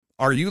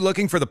Are you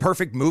looking for the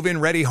perfect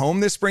move-in ready home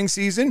this spring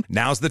season?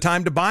 Now's the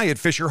time to buy at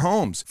Fisher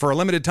Homes. For a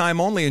limited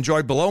time only,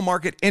 enjoy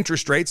below-market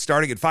interest rates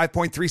starting at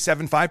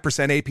 5.375%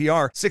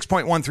 APR,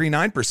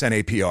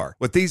 6.139% APR.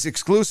 With these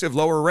exclusive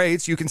lower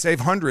rates, you can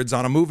save hundreds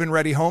on a move-in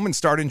ready home and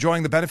start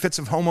enjoying the benefits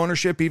of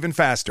homeownership even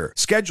faster.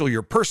 Schedule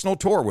your personal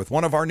tour with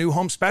one of our new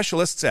home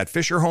specialists at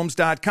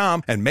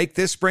FisherHomes.com and make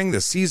this spring the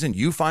season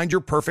you find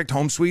your perfect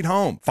home sweet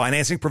home.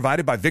 Financing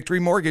provided by Victory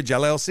Mortgage,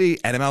 LLC,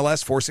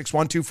 NMLS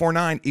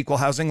 461249, Equal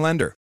Housing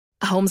Lender.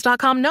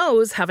 Homes.com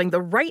knows having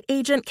the right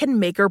agent can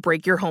make or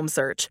break your home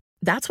search.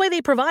 That's why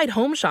they provide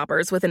home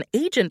shoppers with an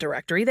agent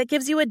directory that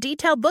gives you a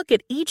detailed look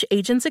at each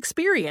agent's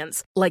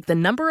experience, like the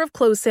number of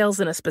closed sales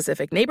in a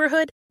specific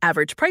neighborhood,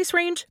 average price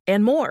range,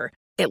 and more.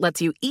 It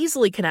lets you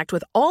easily connect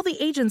with all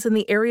the agents in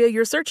the area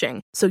you're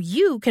searching, so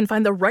you can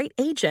find the right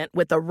agent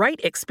with the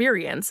right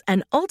experience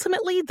and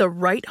ultimately the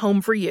right home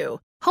for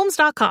you.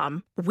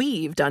 Homes.com.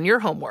 We've done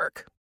your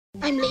homework.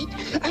 I'm late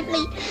for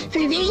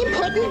a very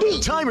important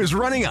date. Time is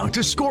running out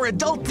to score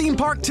adult theme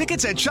park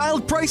tickets at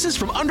child prices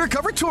from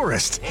Undercover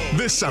Tourist.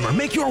 This summer,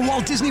 make your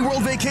Walt Disney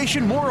World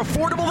vacation more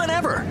affordable than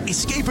ever.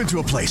 Escape into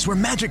a place where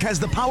magic has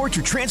the power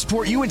to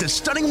transport you into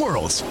stunning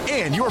worlds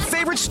and your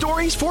favorite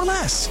stories for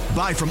less.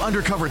 Buy from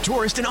Undercover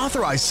Tourist, an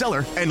authorized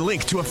seller, and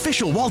link to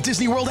official Walt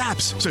Disney World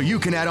apps so you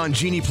can add on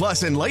Genie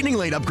Plus and Lightning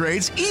Lane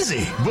upgrades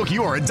easy. Book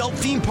your adult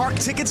theme park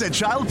tickets at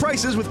child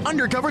prices with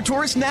Undercover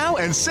Tourist now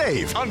and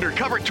save.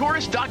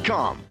 UndercoverTourist.com.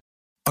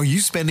 Are you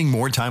spending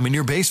more time in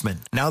your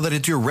basement now that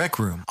it's your rec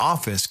room,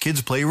 office,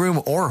 kids'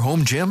 playroom, or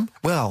home gym?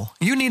 Well,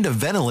 you need to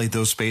ventilate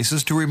those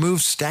spaces to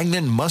remove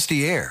stagnant,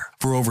 musty air.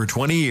 For over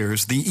 20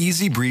 years, the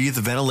Easy Breathe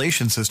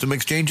ventilation system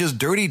exchanges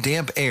dirty,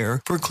 damp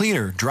air for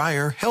cleaner,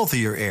 drier,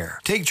 healthier air.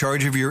 Take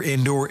charge of your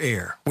indoor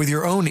air with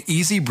your own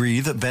Easy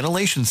Breathe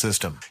ventilation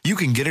system. You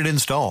can get it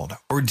installed,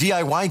 or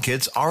DIY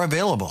kits are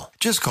available.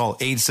 Just call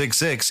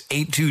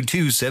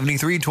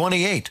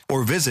 866-822-7328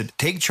 or visit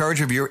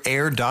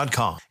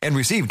takechargeofyourair.com and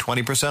receive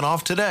 20%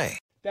 off today.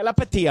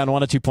 Telepathy on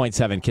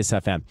 102.7 Kiss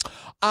FM.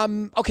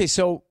 Okay,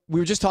 so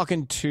we were just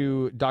talking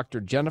to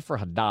Dr. Jennifer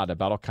Haddad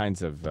about all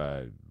kinds of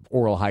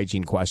oral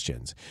hygiene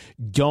questions.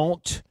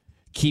 Don't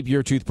keep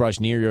your toothbrush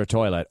near your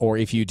toilet, or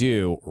if you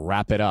do,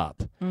 wrap it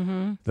up.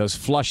 Mm-hmm. Those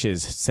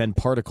flushes send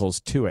particles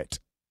to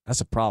it.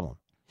 That's a problem.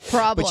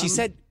 But she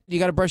said you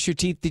got to brush your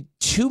teeth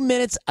 2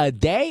 minutes a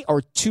day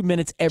or 2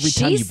 minutes every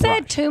time you brush? She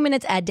said 2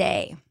 minutes a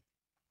day.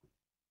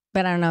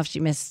 But I don't know if she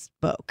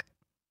misspoke.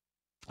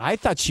 I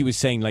thought she was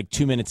saying like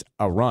 2 minutes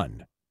a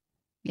run.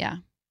 Yeah.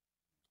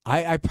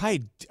 I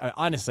probably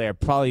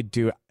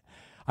do.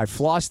 I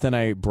floss, then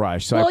I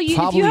brush. So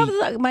if you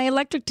have my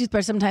electric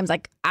toothbrush, sometimes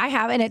like I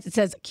have it, and it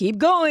says keep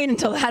going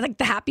until it has like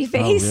the happy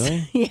face. Oh,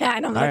 really? Yeah,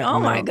 and I'm like,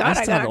 my God,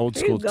 I still have old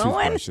school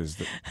toothbrushes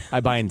that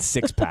I buy in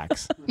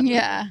 6-packs.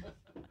 Yeah.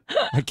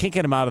 I can't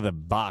get them out of the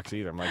box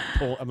either. I'm like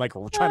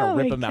trying to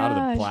rip them out of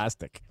the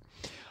plastic.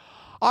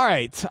 All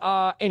right.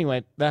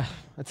 Anyway,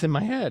 that's in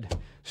my head.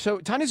 So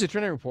Tanya's a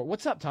Trinity report.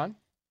 What's up, Tan?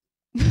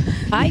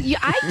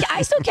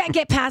 I still can't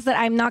get past that.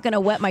 I'm not going to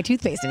wet my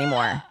toothpaste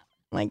anymore.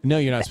 Like, no,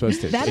 you're not supposed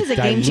to. That is a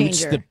game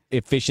changer. The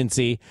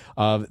efficiency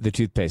of the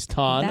toothpaste.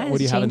 Tan, what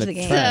do you have in the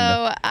trend?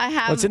 So I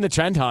have. What's in the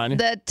trend, Han?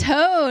 The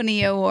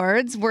Tony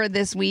Awards were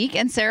this week,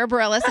 and Sara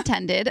Bareilles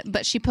attended,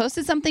 but she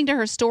posted something to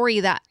her story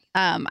that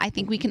I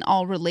think we can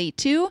all relate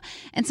to,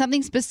 and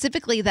something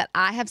specifically that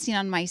I have seen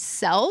on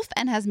myself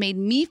and has made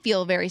me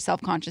feel very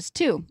self-conscious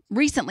too,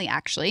 recently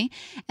actually,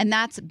 and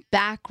that's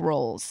back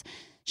rolls.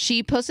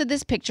 She posted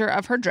this picture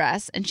of her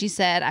dress, and she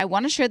said, I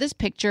want to share this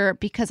picture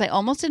because I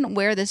almost didn't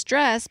wear this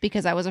dress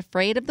because I was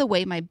afraid of the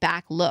way my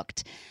back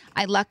looked.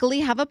 I luckily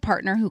have a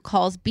partner who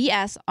calls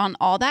BS on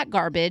all that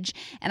garbage,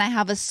 and I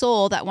have a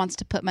soul that wants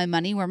to put my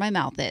money where my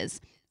mouth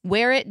is.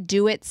 Wear it,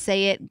 do it,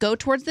 say it, go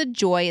towards the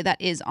joy that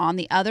is on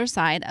the other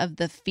side of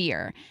the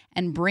fear,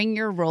 and bring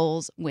your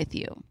rolls with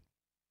you.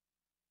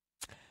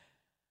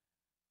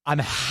 I'm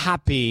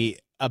happy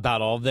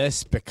about all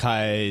this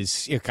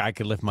because I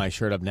could lift my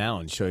shirt up now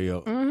and show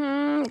you.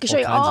 I can show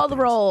you all the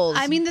rolls.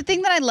 I mean, the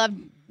thing that I love,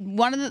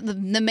 one of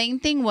the main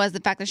thing was the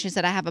fact that she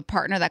said, I have a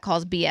partner that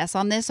calls BS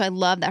on this. So I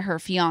love that her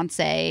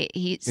fiance,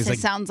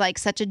 sounds like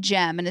such a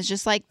gem. And it's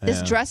just like,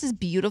 this dress is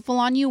beautiful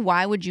on you.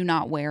 Why would you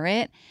not wear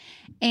it?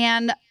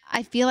 And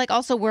I feel like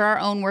also we're our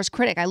own worst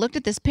critic. I looked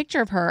at this picture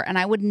of her and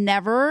I would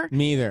never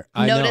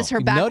notice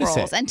her back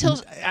rolls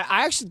until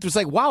I actually was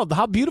like, wow,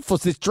 how beautiful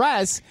is this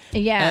dress?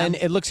 Yeah. And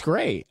it looks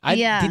great. I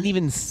didn't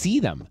even see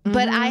them.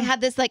 But I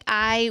had this, like,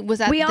 I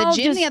was at the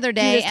gym the other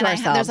day and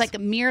there's like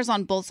mirrors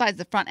on both sides,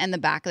 the front and the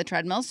back of the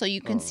treadmill. So you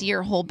can see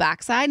your whole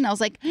backside. And I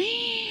was like,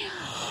 I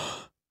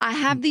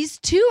have these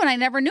too. And I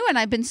never knew it. And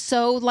I've been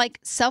so like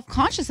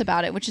self-conscious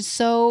about it, which is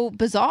so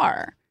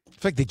bizarre. I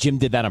feel like the gym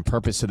did that on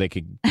purpose so they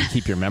could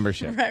keep your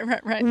membership.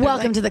 Right.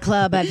 Welcome to the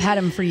club. I've had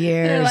them for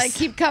years. They're like,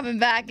 keep coming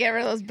back. Get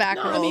rid of those back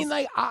rolls. I mean,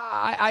 like,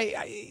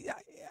 I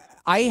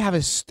have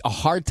a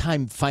hard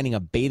time finding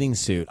a bathing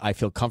suit I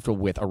feel comfortable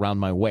with around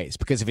my waist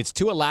because if it's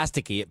too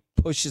elasticy, it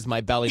pushes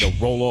my belly to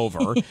roll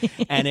over.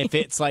 And if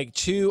it's like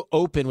too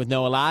open with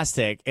no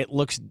elastic,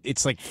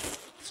 it's like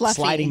Fluffy.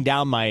 sliding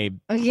down my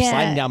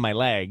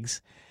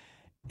legs.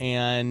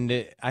 And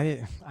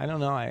I don't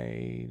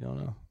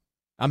know.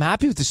 I'm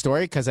happy with the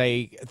story because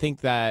I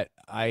think that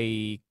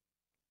I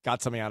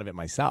got something out of it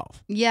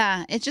myself.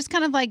 Yeah, it's just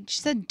kind of like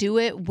she said, do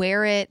it,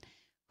 wear it.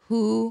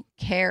 Who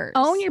cares?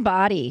 Own your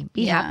body.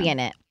 Be happy in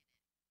it.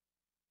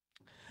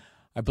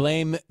 I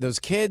blame those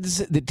kids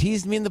that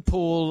teased me in the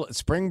pool at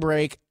spring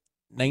break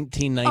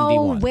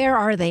 1991. Oh, where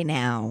are they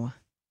now?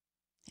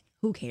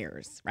 Who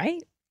cares,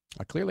 right?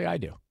 Clearly I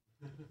do.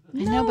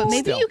 I know, but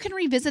maybe you can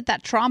revisit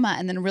that trauma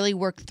and then really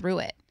work through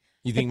it.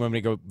 You think I'm going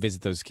to go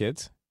visit those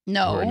kids?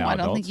 No, I don't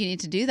adults? think you need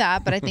to do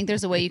that, but I think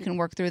there's a way you can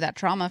work through that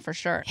trauma for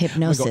sure.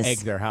 Hypnosis. I'm going to go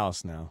egg their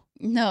house now.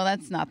 No,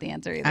 that's not the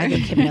answer either. I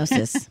think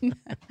hypnosis.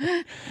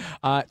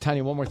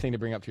 Tanya, one more thing to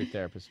bring up to your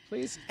therapist,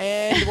 please.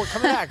 And we're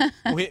coming back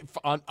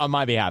on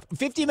my behalf.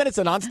 50 minutes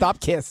of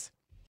nonstop kiss.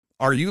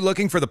 Are you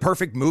looking for the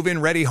perfect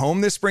move-in ready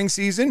home this spring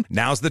season?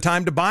 Now's the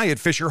time to buy at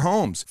Fisher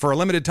Homes. For a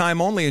limited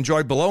time only,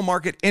 enjoy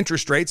below-market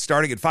interest rates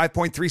starting at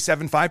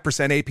 5.375%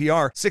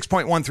 APR,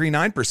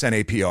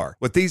 6.139% APR.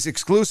 With these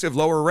exclusive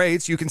lower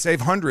rates, you can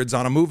save hundreds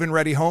on a move-in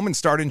ready home and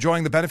start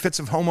enjoying the benefits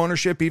of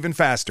homeownership even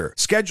faster.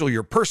 Schedule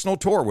your personal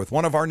tour with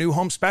one of our new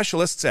home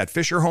specialists at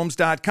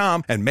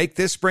FisherHomes.com and make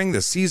this spring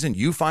the season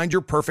you find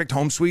your perfect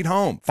home sweet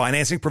home.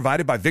 Financing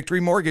provided by Victory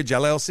Mortgage,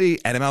 LLC,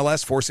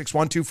 NMLS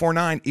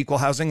 461249, Equal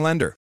Housing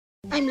Lender.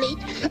 I'm late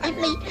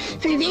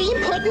for a very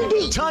important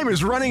date. Time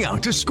is running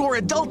out to score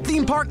adult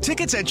theme park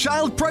tickets at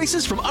child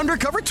prices from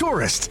Undercover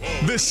Tourist.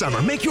 This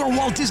summer, make your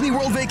Walt Disney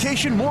World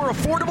vacation more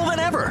affordable than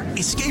ever.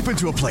 Escape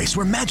into a place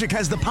where magic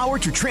has the power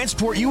to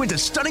transport you into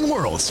stunning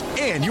worlds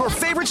and your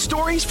favorite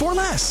stories for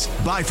less.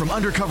 Buy from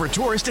Undercover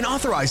Tourist, an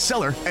authorized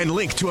seller, and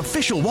link to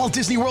official Walt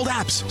Disney World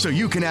apps so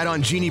you can add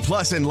on Genie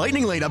Plus and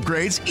Lightning Lane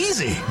upgrades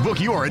easy. Book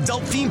your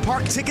adult theme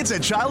park tickets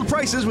at child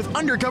prices with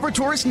Undercover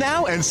Tourist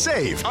now and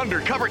save.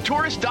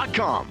 UndercoverTourist.com.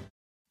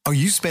 Are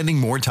you spending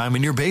more time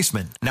in your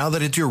basement now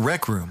that it's your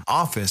rec room,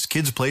 office,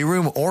 kids'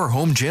 playroom, or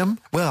home gym?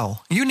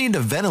 Well, you need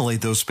to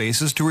ventilate those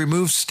spaces to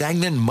remove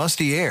stagnant,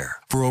 musty air.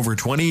 For over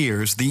 20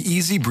 years, the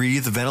Easy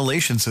Breathe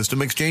ventilation system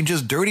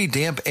exchanges dirty,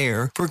 damp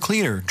air for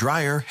cleaner,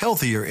 drier,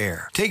 healthier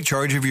air. Take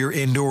charge of your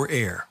indoor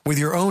air with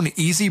your own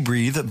Easy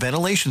Breathe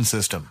ventilation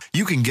system.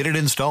 You can get it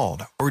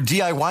installed, or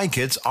DIY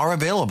kits are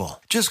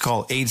available. Just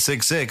call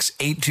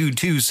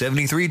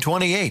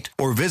 866-822-7328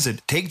 or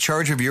visit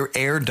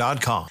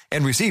takechargeofyourair.com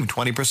and receive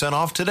 20%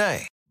 off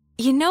today.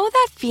 You know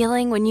that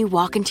feeling when you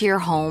walk into your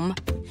home,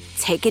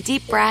 take a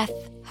deep breath,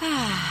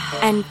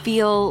 and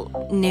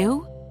feel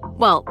new?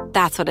 Well,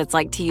 that's what it's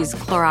like to use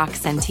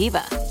Clorox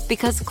Scentiva.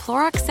 Because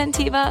Clorox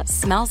Scentiva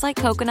smells like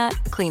coconut,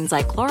 cleans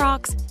like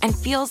Clorox, and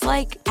feels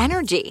like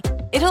energy.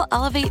 It'll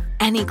elevate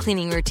any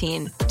cleaning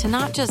routine to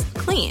not just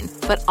clean,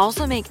 but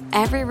also make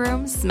every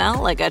room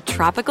smell like a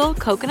tropical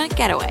coconut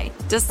getaway.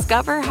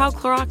 Discover how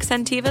Clorox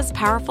Scentiva's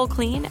powerful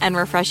clean and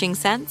refreshing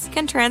scents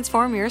can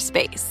transform your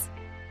space.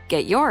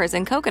 Get yours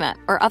in coconut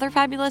or other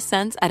fabulous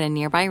scents at a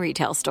nearby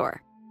retail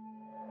store.